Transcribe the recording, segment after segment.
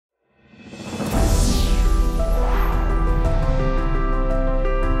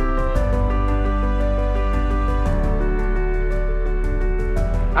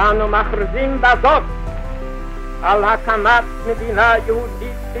אנו מכריזים בזאת על הקמת מדינה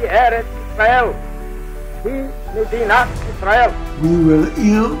יהודית בארץ ישראל. היא מדינת ישראל. We will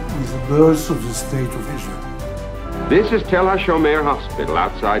hear with the birth of the state of Israel. This is Tel Hashomer Hospital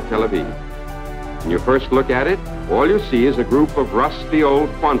outside Tel Aviv. When you first look at it, all you see is a group of rusty old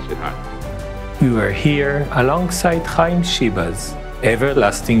Quonset huts. We were here alongside Chaim Shiba's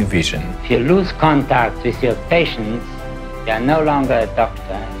everlasting vision. If you lose contact with your patients, you are no longer a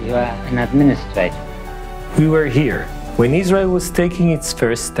doctor, you are an administrator. We were here when Israel was taking its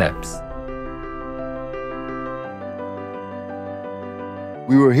first steps.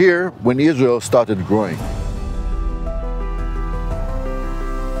 We were here when Israel started growing.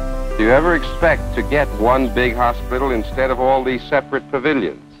 Do you ever expect to get one big hospital instead of all these separate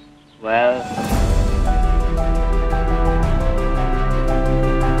pavilions? Well,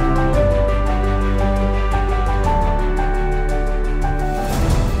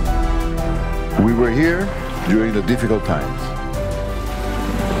 We were here during the difficult times.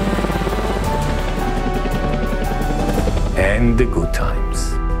 And the good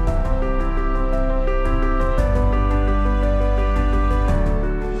times.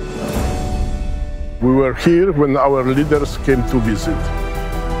 We were here when our leaders came to visit.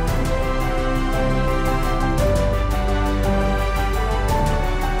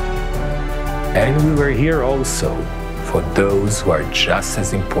 And we were here also for those who are just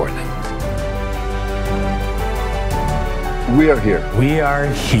as important. We are here. We are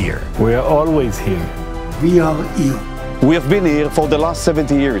here. We are always here. We are here. We have been here for the last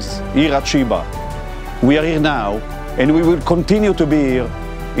 70 years, here at Shiba. We are here now, and we will continue to be here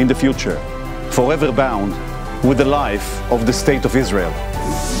in the future, forever bound with the life of the State of Israel.